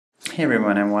Hey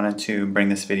everyone, I wanted to bring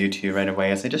this video to you right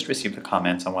away as I just received a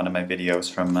comment on one of my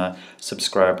videos from a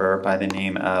subscriber by the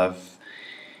name of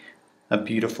A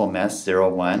Beautiful Mess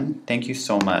 01. Thank you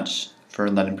so much for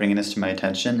bringing this to my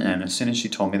attention, and as soon as she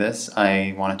told me this,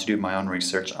 I wanted to do my own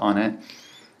research on it.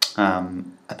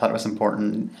 I thought it was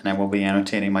important, and I will be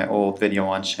annotating my old video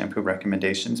on shampoo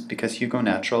recommendations because Hugo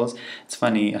Naturals, it's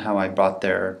funny how I bought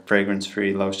their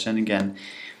fragrance-free lotion. Again,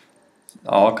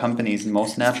 all companies,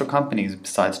 most natural companies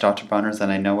besides Dr. Bronner's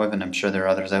that I know of, and I'm sure there are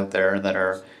others out there that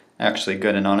are actually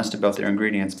good and honest about their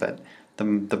ingredients, but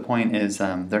the point is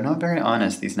they're not very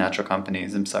honest, these natural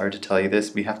companies. I'm sorry to tell you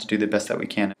this, we have to do the best that we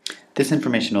can. This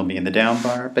information will be in the down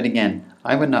bar, but again,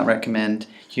 I would not recommend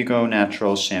Hugo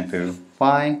Naturals shampoo.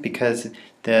 Why? Because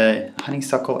the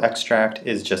honeysuckle extract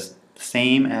is just the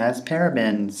same as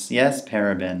parabens. Yes,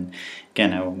 paraben.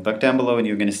 Again, I will look down below and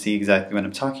you're going to see exactly what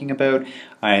I'm talking about.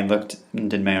 I looked and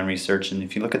did my own research, and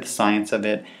if you look at the science of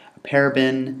it, a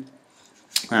paraben,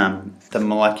 the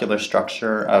molecular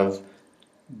structure of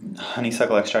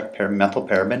honeysuckle extract,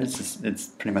 methylparaben, it's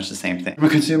pretty much the same thing. From a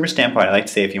consumer standpoint, I like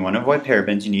to say if you want to avoid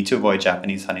parabens, you need to avoid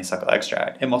Japanese honeysuckle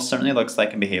extract. It most certainly looks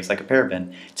like and behaves like a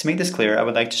paraben. To make this clear, I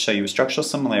would like to show you structural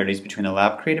similarities between a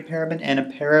lab-created paraben and a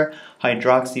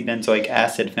para-hydroxybenzoic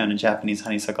acid found in Japanese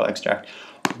honeysuckle extract.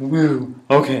 Woo!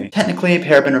 Okay. Technically,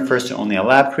 paraben refers to only a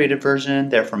lab-created version,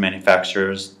 therefore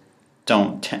manufacturers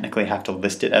don't technically have to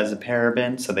list it as a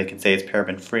paraben, so they can say it's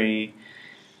paraben-free.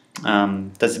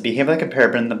 Does it behave like a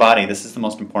paraben in the body? This is the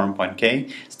most important point, okay?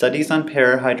 Studies on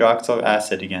para-hydroxyl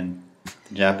acid, again,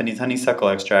 the Japanese honeysuckle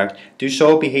extract, do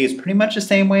show it behaves pretty much the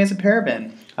same way as a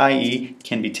paraben, i.e.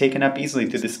 can be taken up easily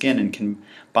through the skin and can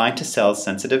bind to cells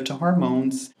sensitive to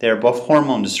hormones. They are both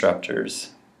hormone disruptors.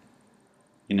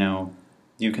 You know,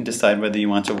 you can decide whether you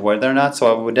want to avoid them or not,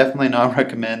 so I would definitely not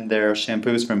recommend their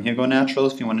shampoos from Hugo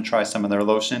Naturals. If you want to try some of their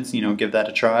lotions, you know, give that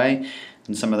a try,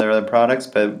 and some of their other products,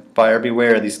 but buyer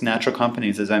beware, these natural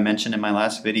companies, as I mentioned in my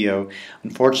last video,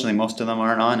 unfortunately most of them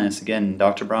aren't honest. Again,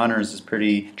 Dr. Bronner's is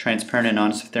pretty transparent and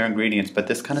honest with their ingredients, but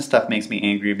this kind of stuff makes me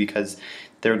angry because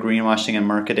they're greenwashing and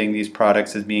marketing these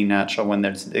products as being natural when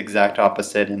they're the exact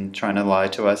opposite and trying to lie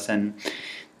to us, and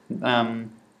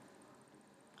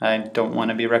I don't want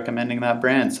to be recommending that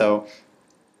brand, so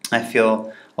I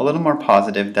feel a little more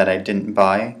positive that I didn't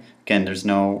buy. Again, there's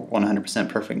no 100%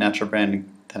 perfect natural brand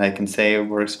that I can say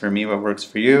works for me, what works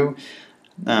for you,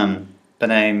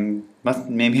 but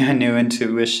maybe I knew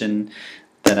intuition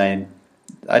that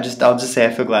I'll just say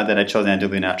I feel glad that I chose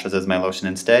Andalou Naturals as my lotion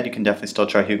instead. You can definitely still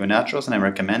try Hugo Naturals, and I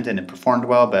recommend it, and it performed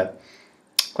well, but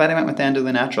glad I went with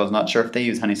Andalou Naturals. Not sure if they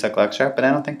use honeysuckle extract, but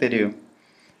I don't think they do.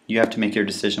 You have to make your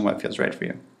decision what feels right for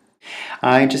you.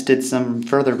 I just did some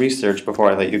further research before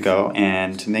I let you go,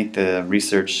 and to make the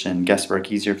research and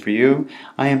guesswork easier for you,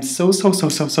 I am so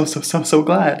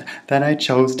glad that I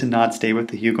chose to not stay with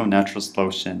the Hugo Naturals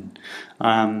lotion.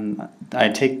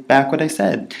 I take back what I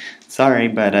said. Sorry,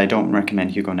 but I don't recommend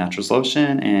Hugo Naturals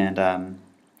lotion, and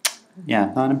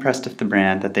yeah, not impressed with the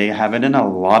brand, that they have it in a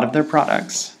lot of their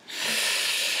products.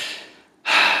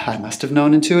 I must have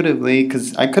known intuitively,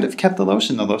 because I could have kept the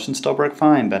lotion. The lotion still worked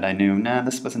fine, but I knew, nah,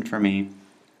 this wasn't for me.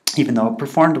 Even though it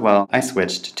performed well, I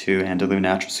switched to Andalou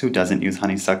Naturals, who doesn't use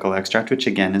honeysuckle extract, which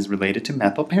again is related to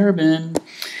methylparaben.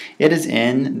 It is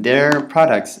in their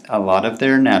products, a lot of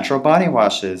their natural body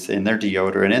washes, in their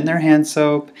deodorant, in their hand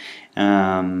soap.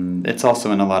 It's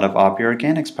also in a lot of Aubrey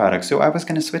Organics products. So I was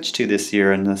going to switch to this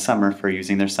year in the summer for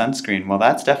using their sunscreen. Well,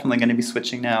 that's definitely going to be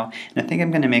switching now. And I think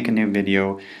I'm going to make a new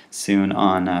video soon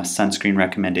on sunscreen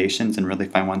recommendations and really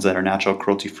find ones that are natural,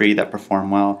 cruelty-free, that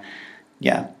perform well.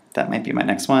 Yeah, that might be my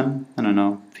next one. I don't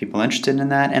know if people are interested in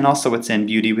that. And also it's in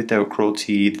Beauty Without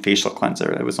Cruelty facial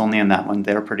cleanser. It was only in that one.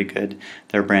 They're pretty good.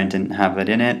 Their brand didn't have it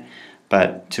in it.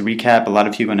 But to recap, a lot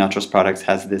of Hugo Naturals products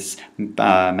has this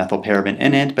methylparaben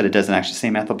in it, but it doesn't actually say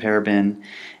methylparaben.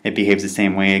 It behaves the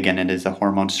same way. Again, it is a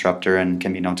hormone disruptor and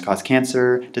can be known to cause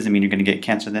cancer. Doesn't mean you're going to get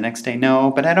cancer the next day, no,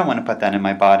 but I don't want to put that in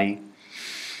my body.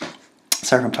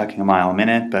 Sorry if I'm talking a mile a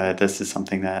minute, but this is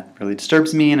something that really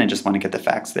disturbs me, and I just want to get the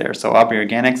facts there. So Aubrey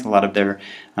Organics, a lot of their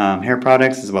hair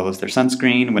products, as well as their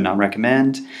sunscreen, would not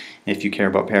recommend. If you care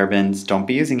about parabens, don't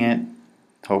be using it.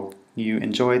 Hope you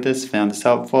enjoyed this, found this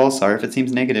helpful. Sorry if it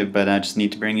seems negative, but I just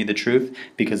need to bring you the truth,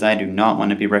 because I do not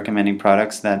want to be recommending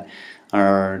products that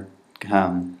are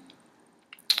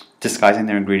disguising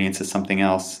their ingredients as something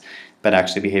else, but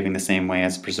actually behaving the same way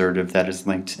as a preservative that is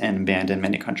linked and banned in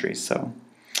many countries. So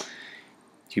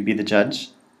you be the judge,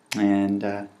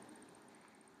 and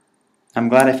I'm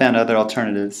glad I found other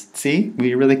alternatives. See,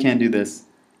 we really can do this.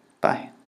 Bye.